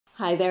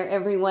Hi there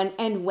everyone,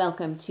 and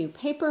welcome to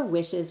Paper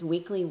Wishes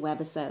weekly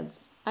webisodes.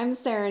 I'm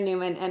Sarah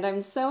Newman, and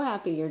I'm so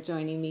happy you're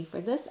joining me for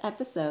this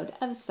episode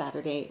of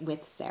Saturday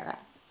with Sarah.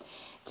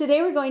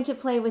 Today we're going to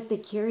play with the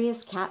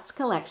Curious Cats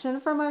collection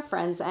from our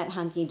friends at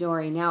Hunky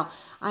Dory. Now,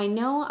 I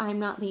know I'm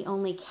not the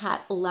only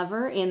cat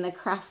lover in the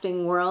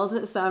crafting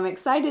world, so I'm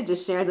excited to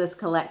share this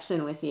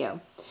collection with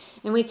you.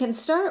 And we can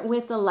start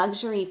with the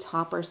luxury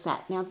topper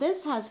set. Now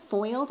this has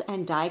foiled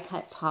and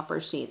die-cut topper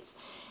sheets.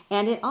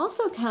 And it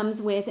also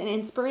comes with an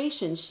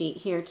inspiration sheet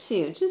here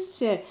too, just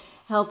to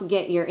help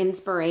get your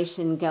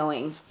inspiration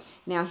going.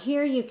 Now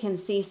here you can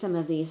see some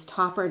of these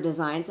topper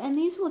designs, and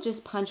these will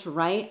just punch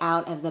right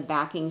out of the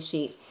backing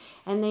sheet.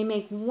 And they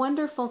make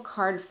wonderful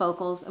card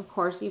focals. Of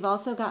course, you've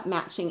also got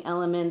matching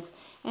elements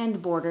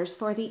and borders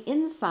for the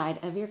inside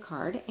of your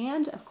card,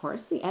 and of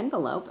course the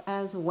envelope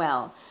as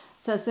well.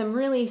 So some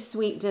really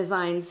sweet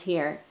designs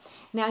here.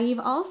 Now you've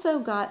also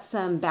got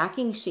some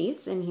backing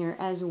sheets in here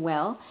as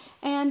well,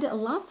 and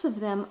lots of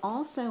them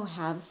also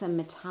have some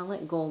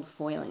metallic gold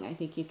foiling. I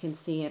think you can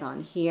see it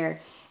on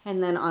here,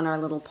 and then on our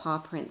little paw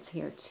prints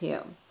here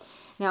too.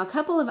 Now a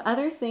couple of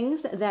other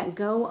things that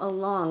go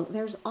along.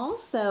 There's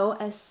also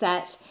a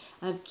set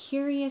of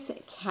Curious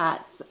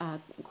Cats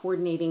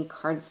coordinating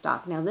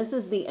cardstock. Now this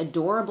is the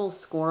adorable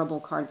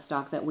scoreable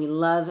cardstock that we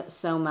love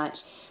so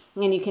much,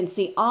 and you can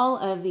see all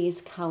of these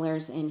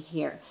colors in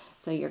here.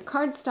 So your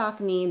cardstock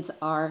needs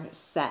are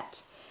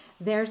set.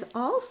 There's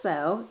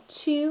also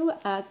two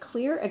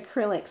clear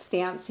acrylic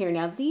stamps here.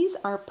 Now these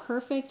are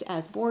perfect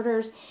as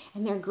borders,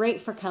 and they're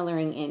great for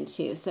coloring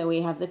into. So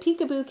we have the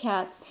Peekaboo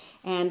Cats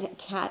and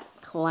Cat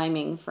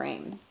Climbing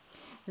Frame.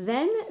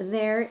 Then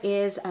there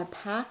is a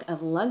pack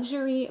of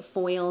luxury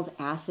foiled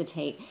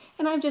acetate,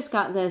 and I've just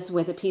got this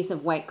with a piece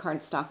of white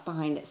cardstock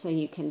behind it so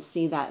you can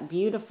see that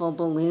beautiful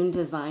balloon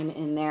design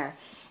in there.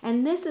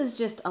 And this is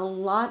just a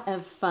lot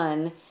of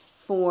fun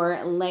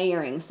for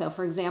layering. So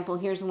for example,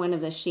 here's one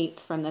of the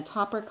sheets from the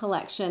topper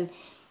collection,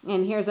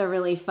 and here's a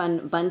really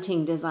fun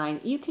bunting design.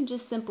 You can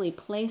just simply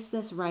place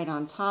this right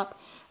on top,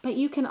 but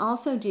you can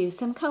also do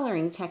some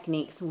coloring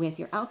techniques with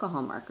your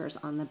alcohol markers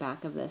on the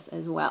back of this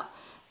as well.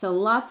 So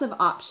lots of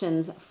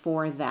options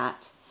for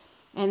that.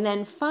 And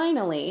then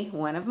finally,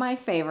 one of my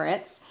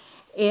favorites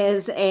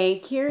is a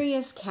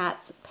Curious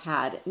Cats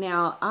pad.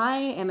 Now I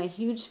am a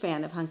huge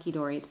fan of Hunky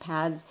Dory's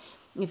pads.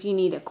 If you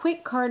need a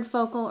quick card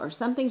focal or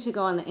something to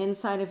go on the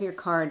inside of your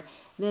card,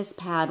 this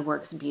pad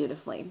works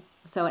beautifully.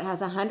 So it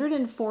has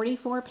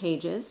 144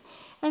 pages,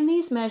 and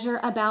these measure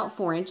about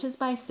 4 inches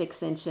by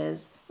 6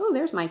 inches. Oh,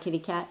 there's my kitty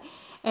cat.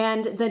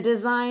 And the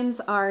designs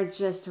are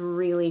just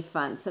really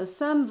fun. So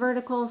some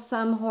vertical,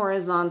 some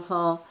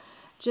horizontal,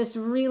 just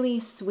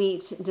really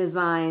sweet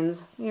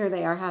designs. Here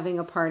they are having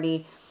a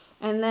party.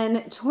 And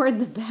then toward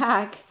the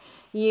back,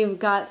 you've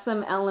got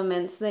some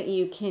elements that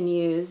you can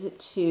use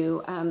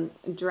to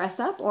dress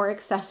up or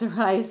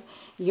accessorize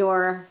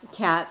your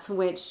cats,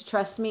 which,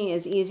 trust me,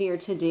 is easier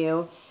to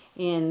do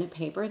in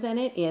paper than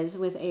it is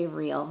with a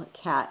real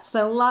cat.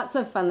 So lots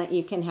of fun that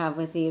you can have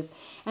with these.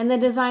 And the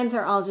designs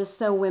are all just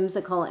so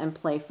whimsical and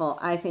playful.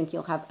 I think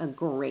you'll have a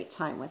great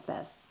time with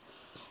this.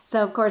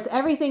 So of course,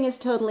 everything is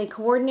totally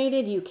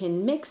coordinated. You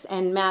can mix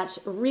and match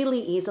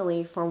really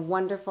easily for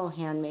wonderful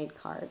handmade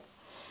cards.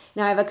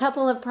 Now I have a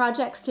couple of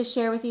projects to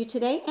share with you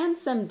today and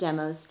some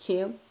demos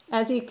too.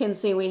 As you can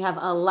see, we have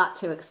a lot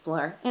to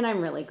explore, and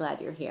I'm really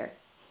glad you're here.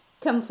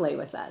 Come play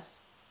with us.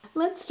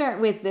 Let's start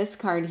with this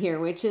card here,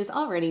 which is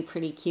already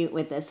pretty cute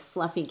with this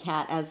fluffy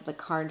cat as the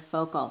card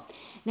focal.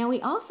 Now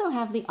we also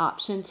have the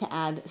option to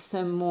add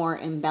some more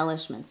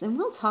embellishments, and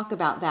we'll talk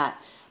about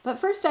that. But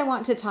first I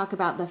want to talk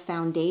about the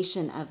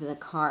foundation of the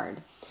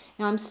card.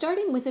 Now I'm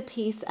starting with a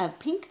piece of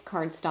pink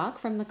cardstock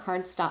from the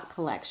cardstock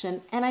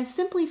collection, and I've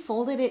simply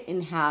folded it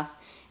in half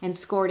and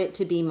scored it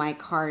to be my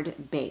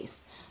card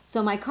base.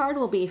 So my card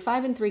will be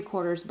 5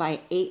 3/4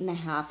 by 8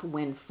 1/2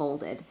 when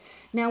folded.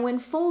 Now when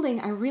folding,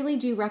 I really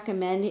do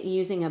recommend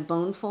using a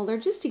bone folder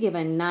just to give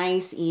a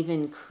nice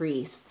even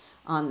crease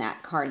on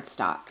that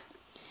cardstock.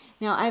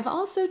 Now I've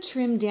also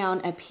trimmed down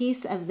a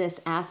piece of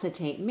this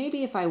acetate.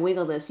 Maybe if I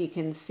wiggle this, you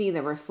can see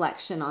the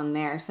reflection on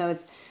there. So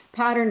it's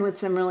patterned with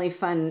some really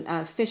fun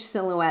fish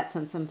silhouettes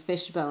and some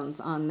fish bones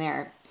on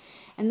there.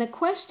 And the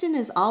question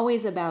is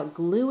always about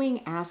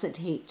gluing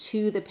acetate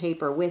to the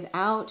paper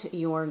without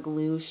your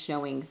glue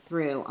showing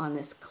through on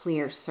this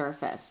clear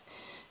surface.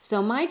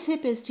 So my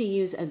tip is to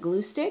use a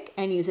glue stick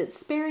and use it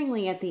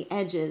sparingly at the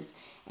edges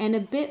and a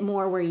bit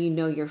more where you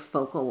know your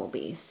focal will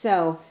be.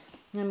 So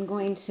I'm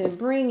going to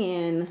bring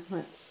in,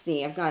 let's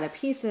see, I've got a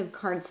piece of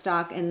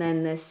cardstock and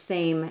then this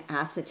same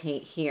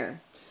acetate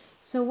here.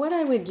 So what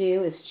I would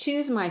do is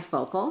choose my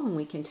focal, and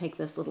we can take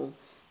this little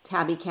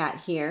tabby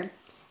cat here,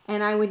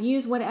 and I would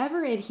use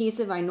whatever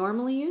adhesive I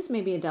normally use,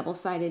 maybe a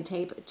double-sided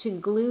tape, to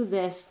glue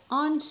this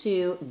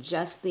onto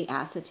just the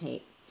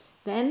acetate.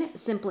 Then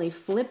simply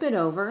flip it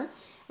over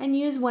and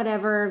use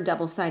whatever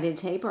double-sided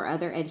tape or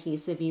other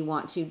adhesive you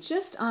want to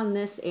just on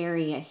this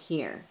area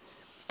here.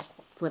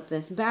 Flip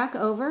this back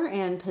over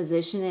and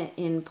position it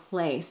in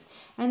place,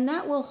 and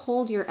that will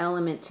hold your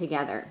element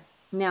together.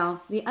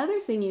 Now, the other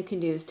thing you can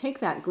do is take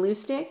that glue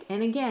stick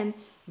and again,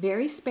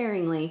 very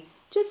sparingly,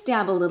 just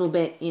dab a little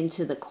bit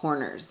into the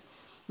corners.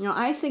 Now,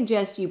 I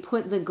suggest you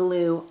put the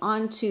glue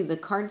onto the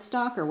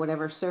cardstock or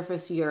whatever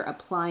surface you're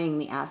applying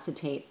the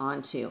acetate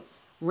onto,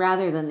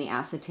 rather than the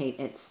acetate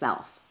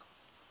itself.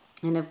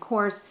 And of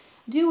course,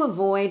 do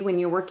avoid when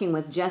you're working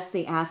with just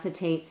the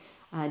acetate,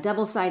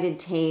 double-sided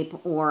tape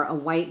or a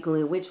white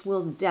glue, which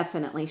will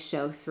definitely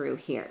show through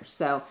here.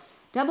 So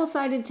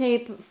double-sided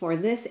tape for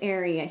this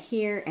area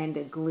here and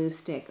a glue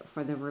stick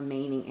for the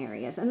remaining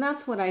areas. And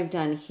that's what I've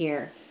done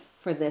here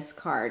for this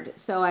card.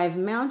 So I've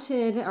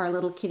mounted our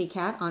little kitty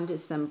cat onto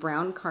some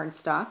brown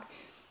cardstock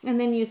and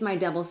then used my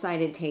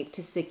double-sided tape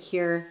to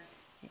secure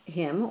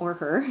him or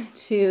her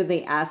to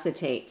the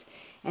acetate.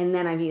 And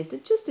then I've used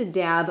just a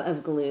dab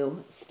of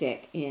glue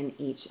stick in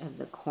each of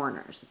the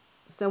corners.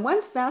 So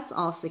once that's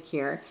all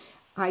secure,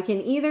 I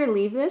can either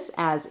leave this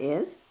as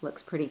is,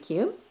 looks pretty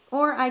cute,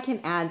 or I can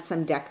add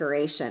some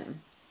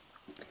decoration.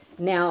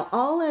 Now,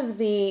 all of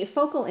the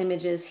focal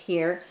images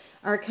here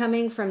are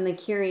coming from the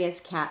Curious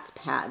Cats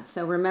pad.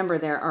 So remember,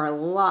 there are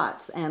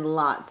lots and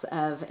lots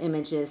of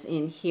images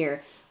in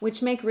here,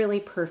 which make really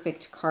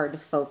perfect card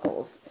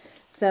focals.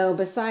 So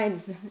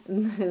besides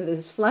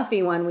this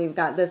fluffy one, we've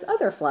got this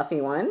other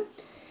fluffy one.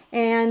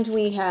 And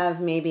we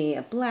have maybe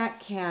a black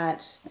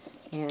cat,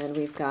 and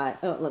we've got,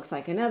 oh, it looks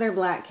like another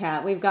black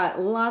cat. We've got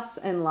lots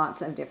and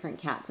lots of different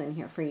cats in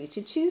here for you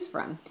to choose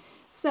from.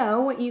 So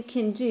what you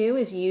can do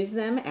is use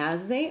them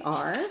as they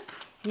are.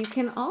 You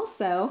can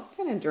also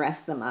kind of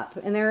dress them up.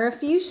 And there are a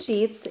few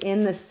sheets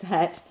in the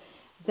set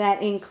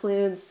that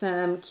include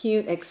some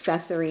cute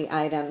accessory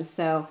items.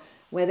 So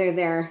whether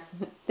they're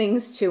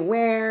things to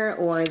wear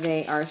or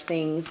they are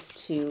things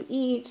to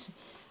eat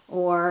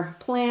or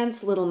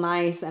plants, little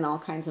mice, and all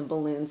kinds of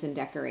balloons and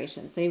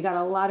decorations. So you've got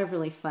a lot of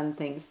really fun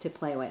things to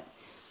play with.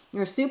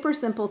 They're super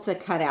simple to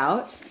cut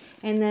out,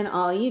 and then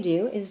all you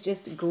do is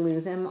just glue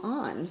them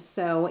on.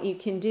 So what you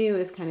can do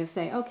is kind of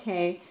say,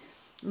 okay,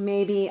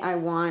 maybe I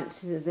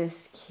want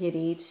this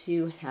kitty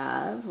to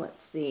have,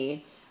 let's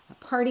see, a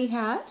party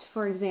hat,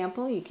 for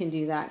example. You can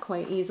do that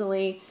quite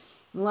easily.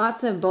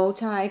 Lots of bow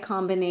tie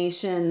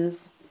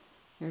combinations.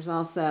 There's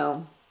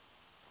also,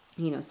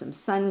 you know, some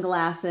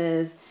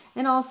sunglasses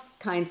and all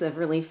kinds of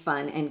really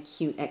fun and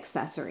cute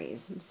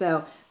accessories.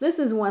 So this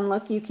is one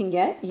look you can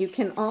get. You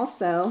can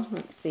also,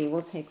 let's see,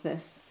 we'll take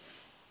this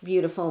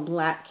beautiful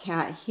black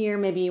cat here.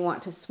 Maybe you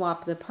want to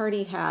swap the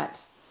party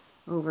hat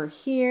over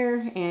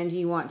here and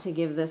you want to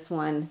give this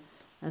one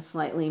a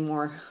slightly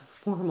more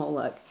formal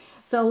look.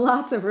 So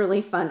lots of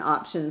really fun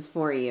options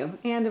for you.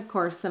 And of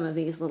course, some of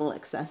these little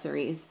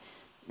accessories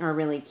are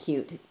really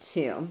cute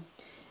too.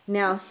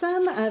 Now,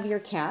 some of your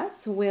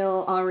cats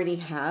will already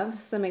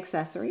have some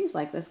accessories,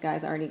 like this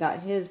guy's already got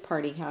his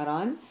party hat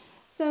on.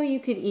 So you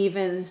could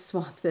even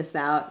swap this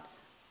out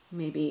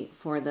maybe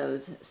for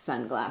those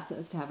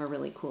sunglasses to have a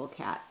really cool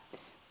cat.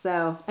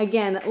 So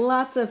again,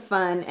 lots of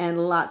fun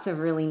and lots of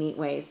really neat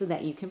ways so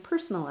that you can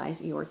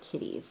personalize your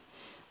kitties.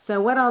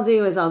 So what I'll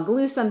do is I'll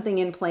glue something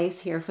in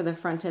place here for the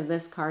front of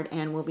this card,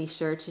 and we'll be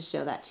sure to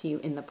show that to you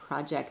in the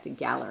project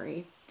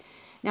gallery.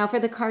 Now for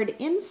the card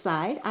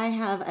inside, I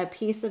have a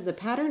piece of the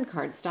pattern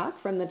cardstock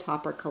from the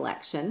Topper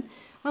collection,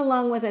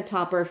 along with a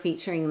topper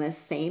featuring this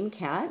same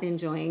cat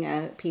enjoying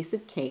a piece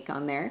of cake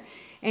on there.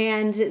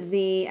 And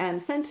the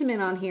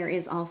sentiment on here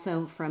is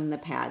also from the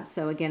pad.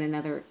 So again,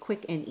 another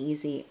quick and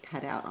easy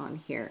cutout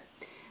on here.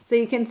 So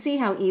you can see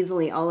how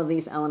easily all of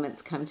these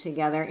elements come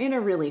together in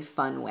a really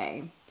fun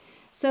way.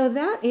 So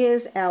that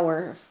is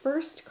our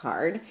first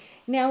card.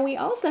 Now we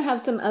also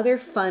have some other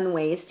fun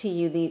ways to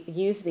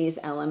use these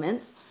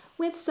elements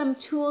with some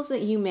tools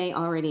that you may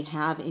already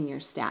have in your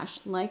stash,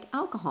 like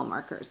alcohol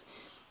markers.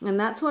 And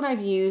that's what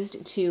I've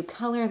used to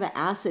color the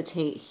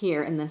acetate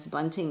here in this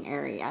bunting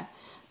area.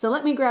 So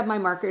let me grab my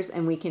markers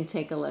and we can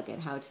take a look at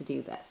how to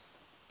do this.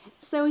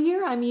 So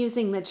here I'm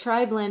using the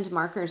Tri-Blend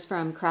markers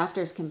from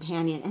Crafter's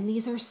Companion, and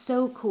these are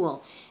so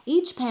cool.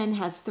 Each pen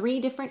has 3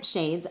 different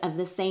shades of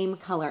the same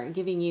color,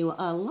 giving you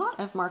a lot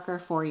of marker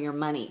for your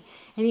money.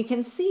 And you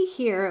can see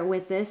here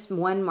with this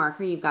one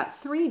marker, you've got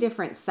 3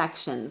 different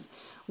sections.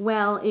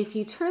 Well, if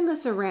you turn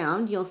this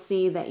around, you'll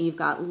see that you've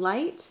got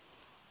light,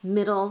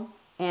 middle,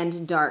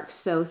 and dark.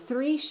 So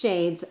 3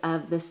 shades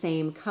of the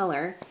same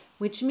color,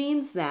 which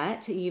means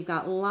that you've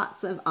got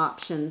lots of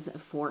options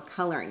for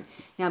coloring.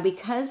 Now,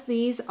 because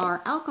these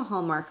are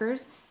alcohol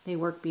markers, they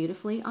work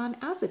beautifully on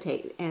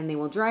acetate, and they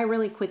will dry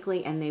really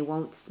quickly and they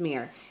won't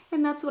smear.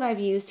 And that's what I've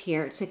used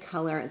here to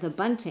color the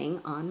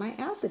bunting on my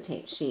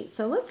acetate sheet.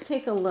 So let's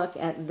take a look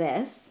at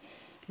this.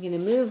 I'm going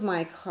to move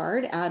my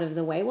card out of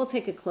the way. We'll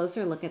take a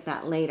closer look at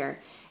that later.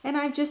 And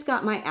I've just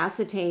got my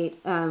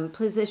acetate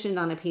positioned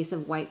on a piece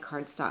of white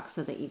cardstock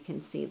so that you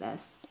can see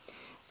this.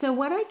 So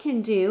what I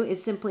can do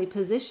is simply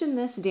position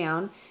this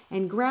down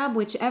and grab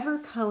whichever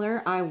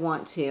color I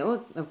want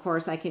to. Of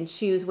course, I can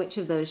choose which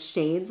of those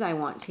shades I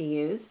want to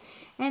use,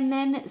 and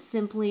then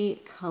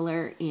simply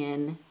color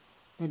in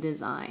the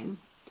design.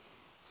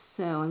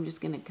 So I'm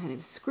just going to kind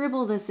of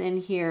scribble this in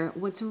here.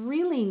 What's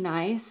really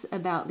nice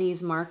about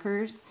these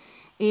markers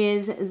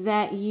is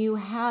that you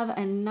have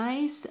a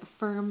nice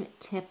firm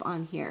tip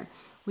on here,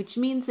 which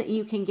means that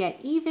you can get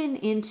even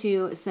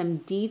into some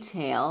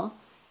detail,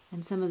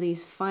 and some of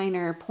these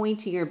finer,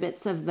 pointier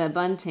bits of the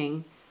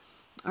bunting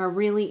are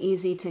really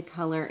easy to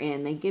color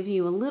in. They give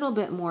you a little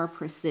bit more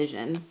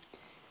precision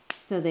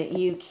so that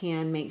you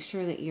can make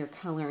sure that you're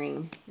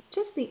coloring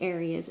just the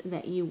areas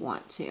that you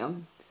want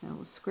to. So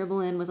we'll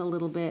scribble in with a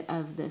little bit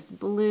of this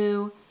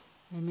blue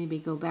and maybe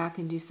go back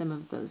and do some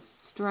of those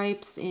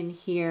stripes in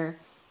here.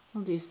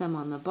 I'll do some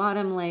on the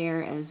bottom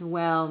layer as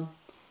well.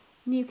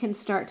 And you can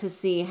start to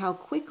see how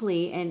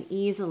quickly and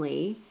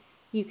easily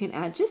you can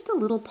add just a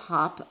little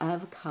pop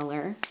of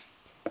color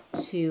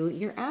to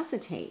your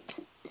acetate.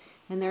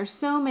 And there are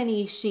so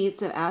many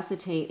sheets of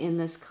acetate in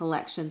this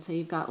collection, so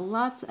you've got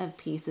lots of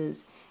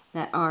pieces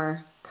that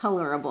are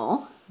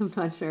colorable. I'm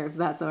not sure if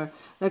that's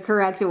the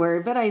correct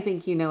word, but I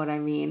think you know what I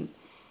mean.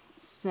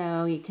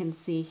 So you can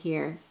see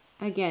here,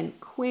 again,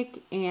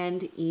 quick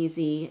and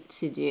easy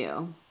to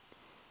do.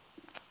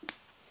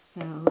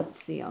 So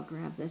let's see, I'll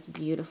grab this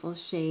beautiful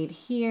shade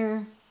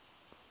here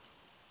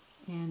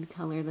and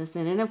color this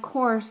in. And of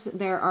course,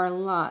 there are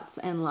lots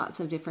and lots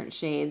of different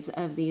shades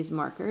of these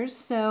markers,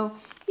 so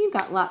you've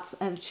got lots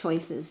of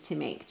choices to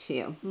make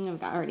too.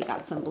 I've already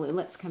got some blue.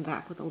 Let's come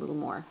back with a little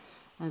more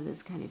of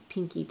this kind of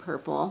pinky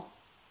purple.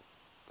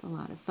 It's a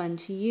lot of fun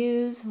to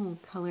use. We'll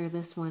color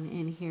this one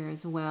in here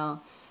as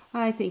well.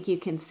 I think you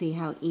can see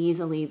how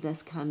easily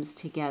this comes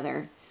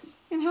together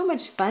and how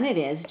much fun it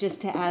is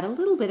just to add a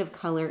little bit of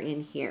color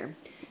in here.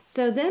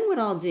 So then what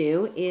I'll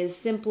do is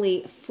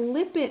simply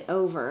flip it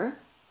over.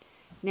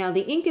 Now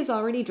the ink is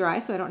already dry,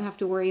 so I don't have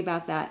to worry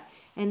about that.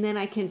 And then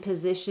I can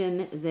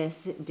position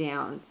this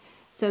down.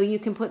 So you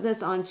can put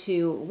this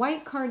onto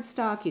white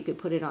cardstock, you could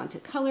put it onto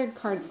colored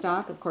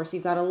cardstock. Of course,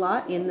 you've got a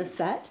lot in the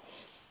set.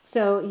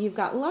 So you've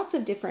got lots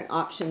of different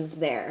options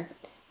there.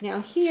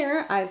 Now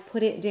here, I've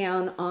put it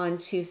down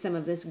onto some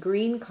of this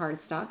green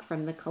cardstock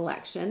from the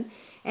collection.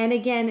 And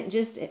again,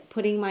 just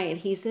putting my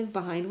adhesive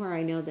behind where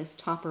I know this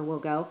topper will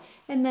go,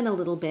 and then a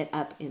little bit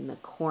up in the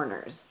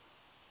corners.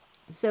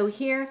 So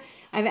here,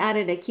 I've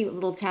added a cute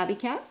little tabby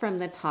cat from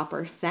the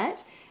topper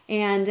set,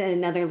 and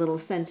another little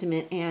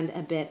sentiment and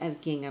a bit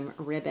of gingham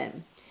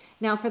ribbon.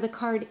 Now for the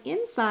card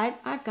inside,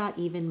 I've got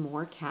even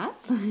more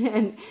cats.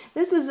 And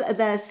this is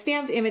the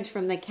stamped image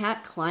from the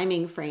cat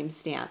climbing frame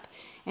stamp.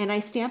 And I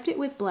stamped it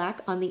with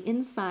black on the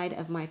inside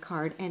of my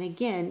card, and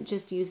again,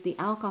 just used the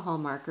alcohol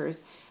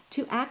markers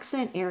to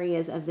accent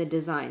areas of the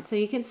design. So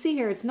you can see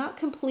here, it's not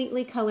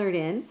completely colored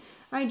in.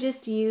 I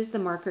just used the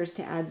markers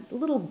to add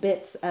little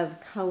bits of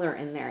color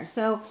in there.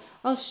 So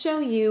I'll show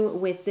you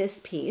with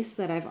this piece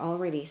that I've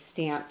already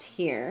stamped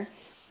here.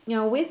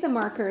 Now with the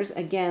markers,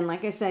 again,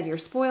 like I said, you're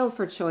spoiled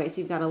for choice.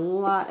 You've got a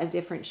lot of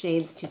different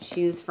shades to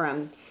choose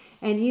from.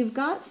 And you've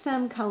got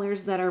some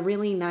colors that are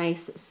really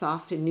nice,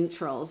 soft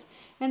neutrals.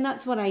 And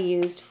that's what I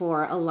used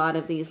for a lot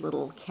of these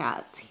little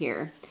cats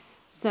here.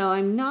 So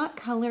I'm not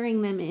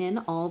coloring them in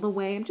all the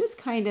way. I'm just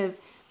kind of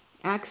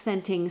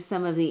accenting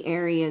some of the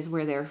areas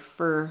where their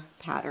fur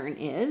pattern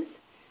is.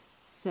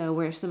 So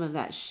where some of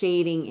that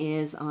shading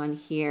is on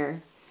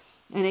here.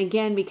 And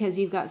again, because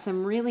you've got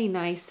some really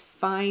nice,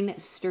 fine,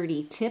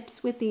 sturdy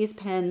tips with these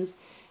pens,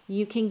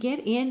 you can get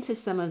into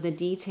some of the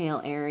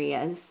detail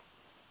areas.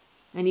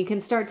 And you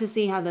can start to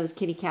see how those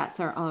kitty cats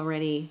are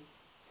already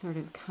sort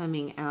of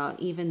coming out,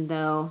 even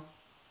though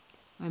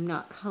I'm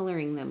not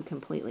coloring them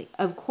completely.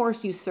 Of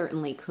course, you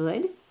certainly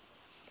could.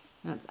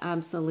 That's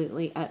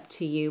absolutely up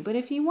to you. But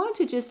if you want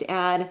to just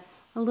add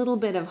a little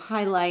bit of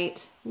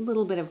highlight, a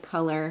little bit of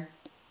color,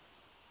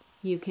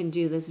 you can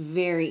do this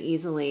very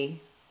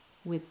easily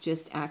with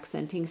just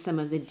accenting some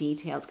of the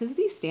details, because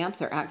these stamps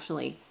are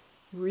actually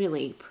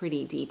really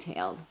pretty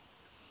detailed.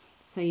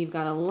 So you've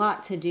got a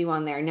lot to do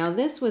on there. Now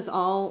this was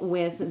all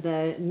with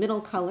the middle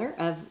color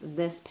of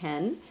this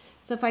pen.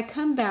 So if I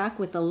come back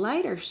with the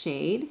lighter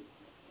shade,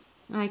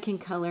 I can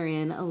color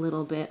in a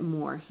little bit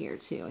more here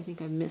too. I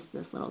think I missed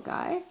this little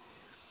guy.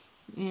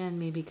 And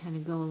maybe kind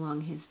of go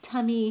along his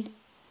tummy.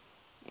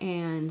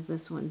 And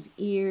this one's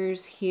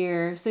ears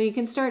here. So you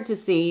can start to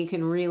see, you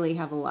can really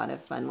have a lot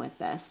of fun with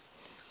this.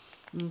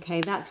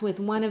 Okay, that's with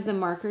one of the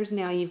markers.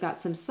 Now you've got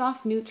some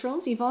soft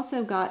neutrals. You've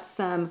also got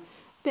some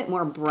bit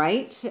more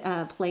bright,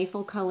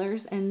 playful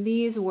colors, and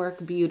these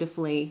work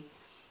beautifully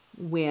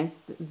with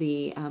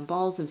the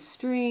balls of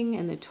string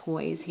and the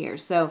toys here.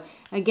 So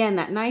again,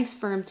 that nice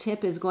firm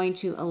tip is going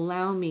to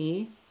allow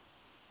me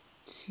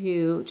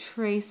to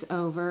trace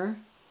over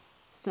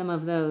some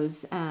of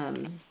those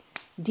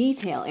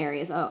detail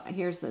areas. Oh,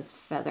 here's this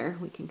feather.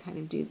 We can kind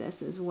of do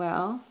this as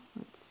well.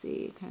 Let's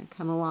see, kind of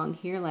come along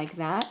here like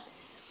that.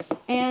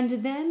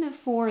 And then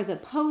for the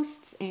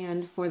posts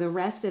and for the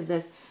rest of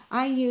this,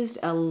 I used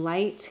a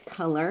light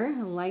color,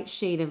 a light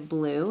shade of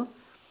blue.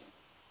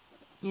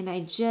 And I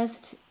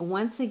just,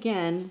 once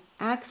again,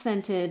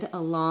 accented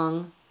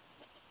along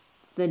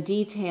the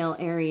detail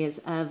areas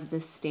of the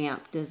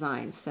stamp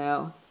design.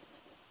 So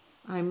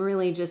I'm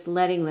really just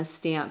letting the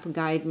stamp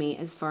guide me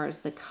as far as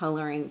the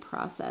coloring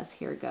process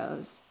here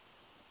goes,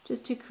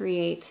 just to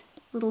create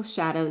little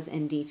shadows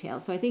and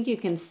details. So I think you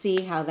can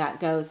see how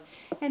that goes.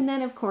 And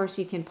then of course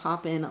you can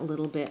pop in a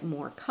little bit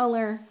more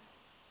color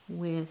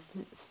with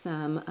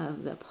some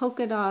of the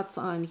polka dots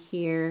on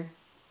here,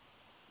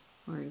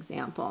 for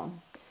example.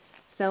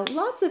 So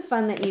lots of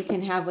fun that you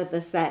can have with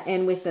the set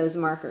and with those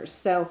markers.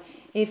 So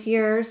if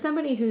you're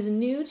somebody who's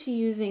new to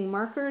using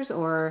markers,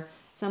 or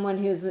someone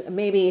who's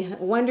maybe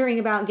wondering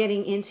about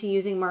getting into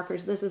using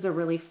markers, this is a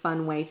really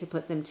fun way to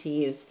put them to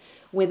use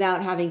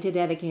without having to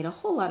dedicate a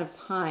whole lot of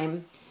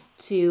time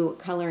to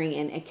coloring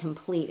in a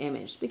complete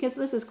image, because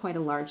this is quite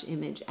a large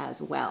image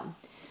as well.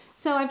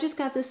 So I've just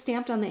got this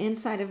stamped on the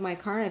inside of my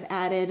card. I've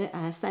added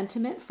a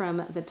sentiment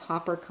from the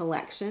Topper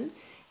collection,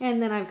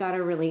 and then I've got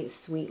a really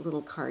sweet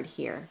little card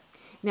here.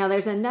 Now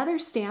there's another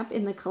stamp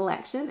in the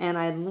collection, and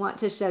I want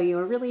to show you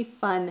a really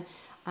fun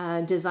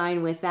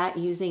design with that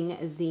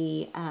using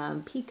the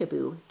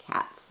peekaboo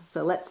cats.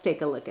 So let's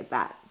take a look at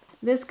that.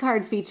 This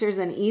card features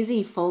an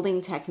easy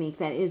folding technique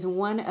that is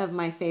one of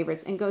my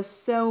favorites and goes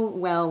so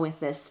well with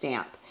this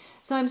stamp.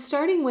 So I'm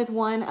starting with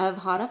one of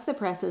Hot Off the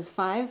Press's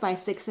 5 by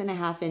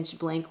 6.5 inch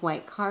blank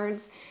white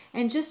cards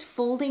and just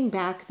folding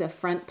back the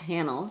front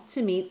panel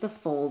to meet the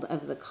fold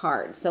of the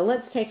card. So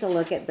let's take a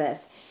look at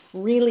this.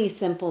 Really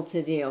simple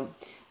to do.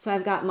 So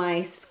I've got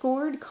my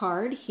scored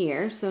card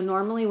here. So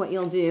normally what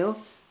you'll do,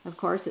 of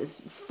course, is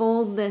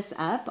fold this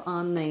up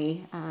on the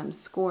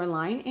score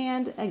line,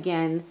 and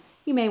again,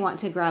 you may want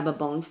to grab a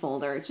bone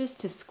folder just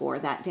to score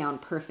that down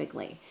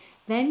perfectly.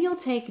 Then you'll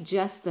take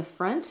just the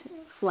front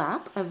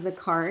flap of the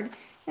card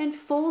and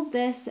fold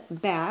this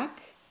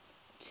back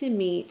to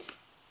meet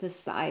the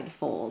side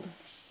fold.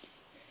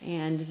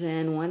 And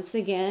then once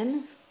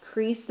again,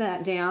 crease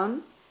that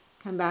down,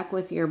 come back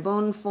with your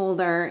bone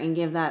folder and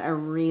give that a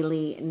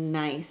really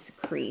nice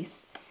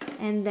crease.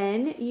 And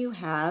then you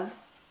have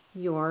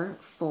your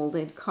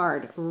folded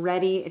card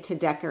ready to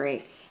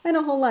decorate. And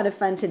a whole lot of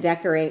fun to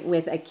decorate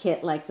with a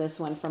kit like this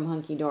one from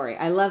Hunky Dory.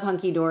 I love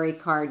Hunky Dory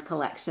card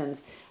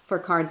collections for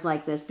cards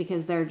like this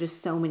because there are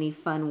just so many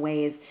fun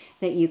ways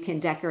that you can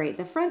decorate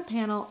the front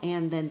panel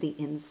and then the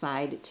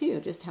inside too,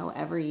 just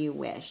however you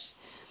wish.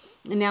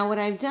 Now what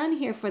I've done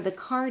here for the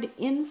card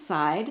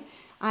inside,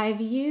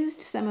 I've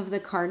used some of the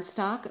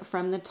cardstock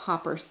from the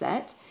Topper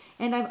set,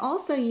 and I've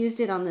also used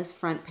it on this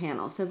front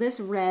panel. So this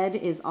red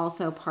is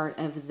also part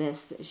of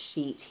this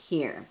sheet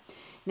here.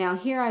 Now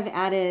here I've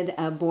added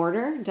a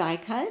border die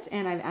cut,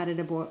 and I've added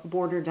a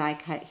border die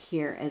cut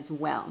here as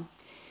well.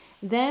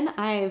 Then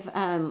I've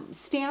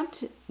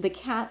stamped the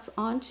cats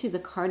onto the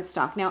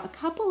cardstock. Now a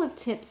couple of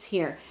tips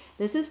here.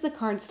 This is the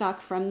cardstock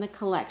from the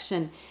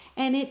collection,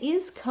 and it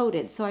is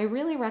coated, so I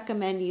really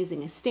recommend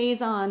using a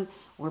StazOn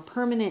or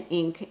permanent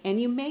ink, and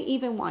you may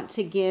even want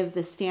to give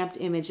the stamped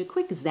image a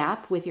quick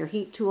zap with your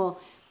heat tool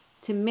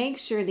to make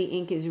sure the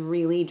ink is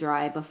really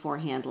dry before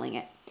handling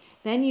it.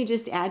 Then you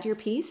just add your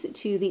piece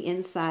to the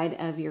inside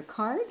of your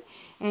card,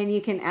 and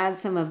you can add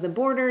some of the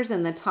borders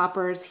and the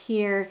toppers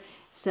here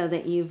so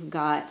that you've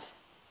got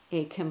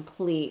a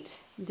complete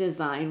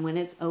design when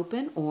it's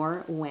open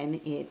or when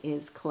it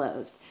is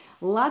closed.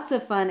 Lots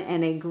of fun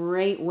and a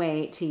great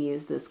way to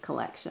use this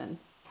collection.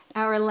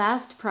 Our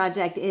last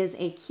project is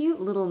a cute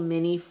little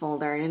mini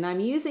folder, and I'm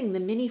using the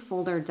mini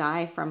folder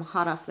die from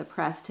Hot Off the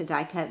Press to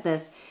die cut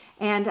this.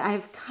 And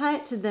I've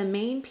cut the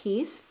main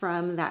piece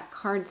from that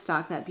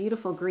cardstock, that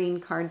beautiful green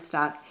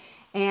cardstock,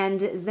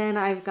 and then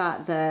I've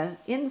got the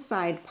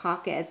inside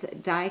pockets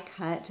die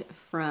cut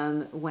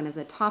from one of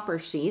the Topper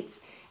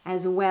sheets,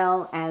 as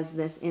well as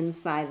this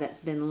inside that's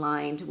been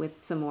lined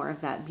with some more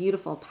of that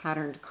beautiful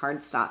patterned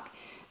cardstock.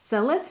 So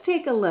let's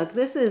take a look.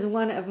 This is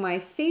one of my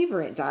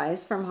favorite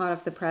dies from Hot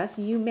Off the Press.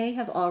 You may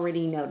have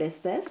already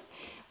noticed this,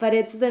 but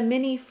it's the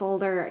mini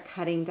folder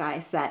cutting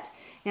die set.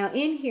 Now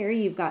in here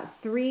you've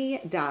got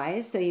 3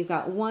 dies, so you've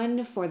got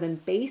one for the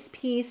base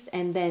piece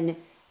and then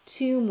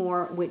 2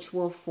 more which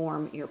will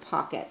form your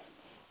pockets.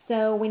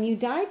 So when you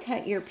die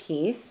cut your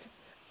piece,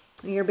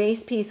 your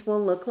base piece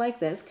will look like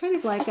this, kind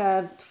of like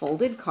a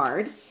folded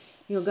card.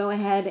 You'll go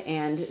ahead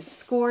and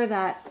score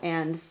that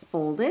and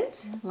fold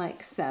it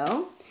like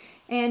so.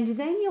 And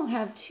then you'll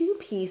have 2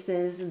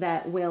 pieces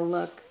that will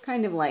look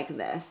kind of like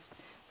this.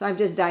 So I've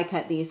just die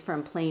cut these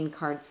from plain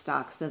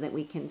cardstock so that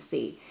we can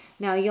see.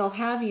 Now you'll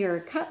have your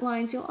cut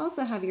lines, you'll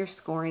also have your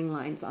scoring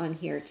lines on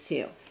here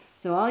too.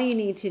 So all you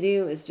need to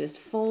do is just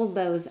fold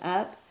those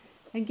up.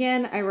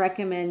 Again, I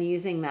recommend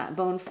using that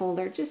bone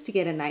folder just to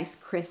get a nice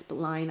crisp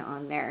line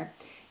on there.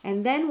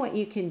 And then what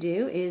you can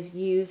do is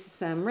use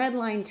some red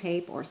line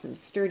tape or some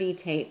sturdy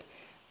tape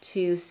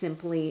to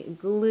simply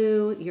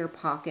glue your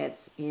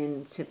pockets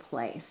into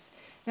place.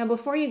 Now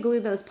before you glue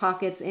those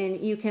pockets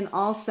in, you can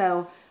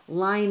also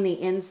line the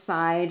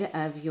inside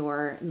of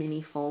your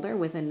mini folder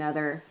with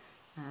another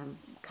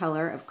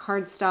color of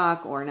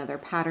cardstock or another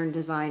pattern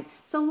design.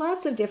 So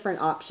lots of different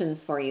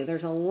options for you.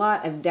 There's a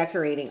lot of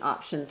decorating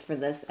options for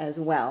this as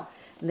well.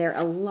 They're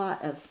a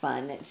lot of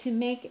fun to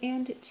make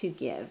and to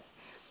give.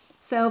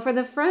 So for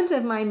the front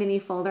of my mini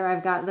folder,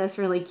 I've got this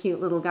really cute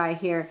little guy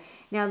here.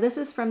 Now this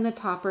is from the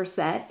topper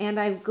set, and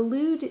I've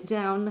glued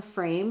down the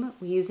frame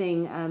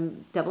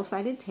using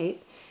double-sided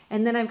tape.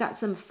 And then I've got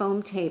some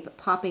foam tape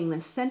popping the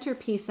center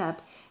piece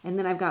up, and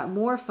then I've got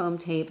more foam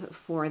tape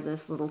for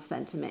this little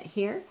sentiment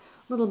here.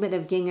 A little bit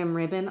of gingham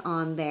ribbon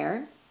on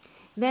there.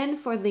 Then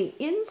for the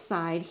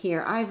inside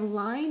here, I've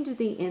lined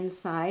the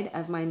inside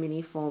of my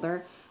mini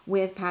folder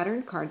with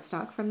patterned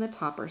cardstock from the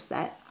topper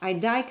set. I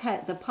die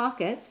cut the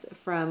pockets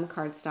from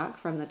cardstock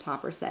from the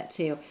topper set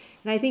too.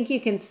 And I think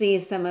you can see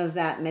some of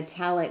that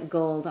metallic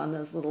gold on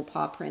those little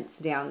paw prints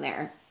down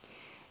there.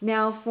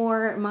 Now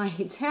for my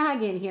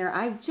tag in here,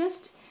 I've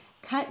just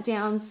cut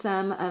down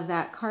some of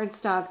that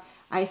cardstock.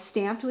 I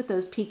stamped with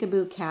those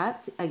peekaboo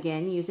cats,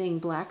 again using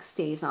black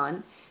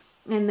StazOn.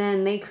 And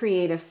then they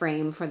create a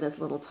frame for this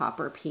little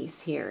topper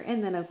piece here.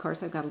 And then of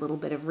course I've got a little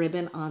bit of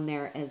ribbon on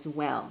there as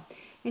well.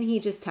 And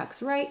he just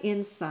tucks right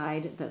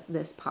inside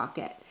this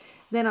pocket.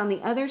 Then on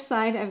the other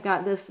side, I've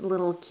got this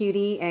little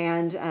cutie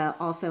and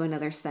also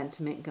another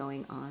sentiment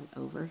going on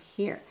over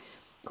here.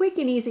 Quick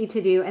and easy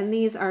to do, and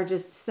these are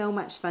just so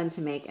much fun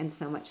to make and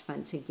so much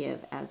fun to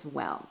give as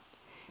well.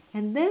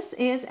 And this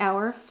is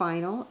our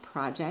final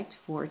project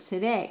for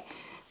today.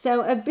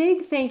 So a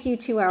big thank you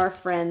to our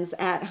friends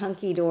at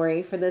Hunky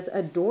Dory for this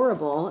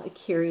adorable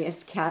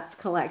Curious Cats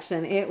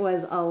collection. It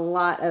was a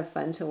lot of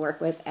fun to work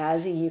with,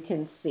 as you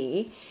can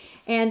see.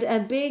 And a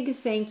big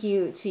thank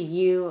you to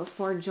you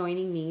for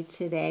joining me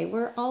today.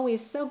 We're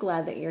always so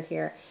glad that you're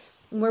here.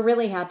 We're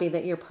really happy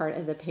that you're part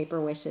of the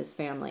Paper Wishes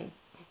family.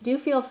 Do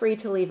feel free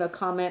to leave a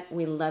comment.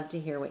 We love to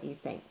hear what you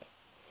think.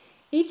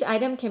 Each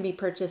item can be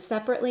purchased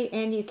separately,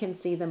 and you can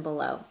see them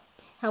below.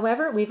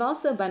 However, we've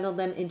also bundled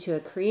them into a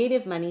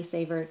creative money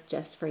saver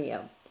just for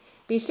you.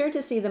 Be sure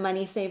to see the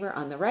money saver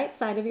on the right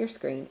side of your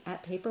screen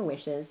at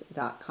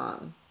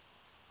paperwishes.com.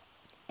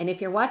 And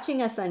if you're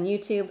watching us on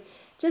YouTube,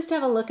 just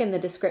have a look in the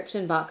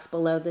description box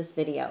below this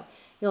video.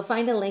 You'll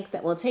find a link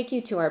that will take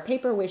you to our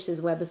Paper Wishes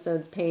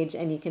webisodes page,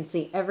 and you can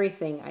see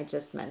everything I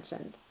just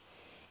mentioned.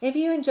 If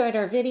you enjoyed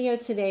our video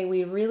today,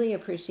 we really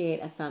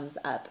appreciate a thumbs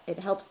up. It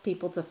helps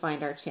people to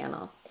find our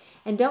channel.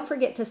 And don't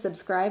forget to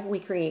subscribe. We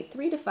create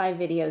 3 to 5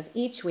 videos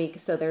each week,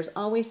 so there's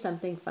always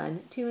something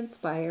fun to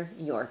inspire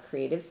your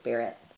creative spirit.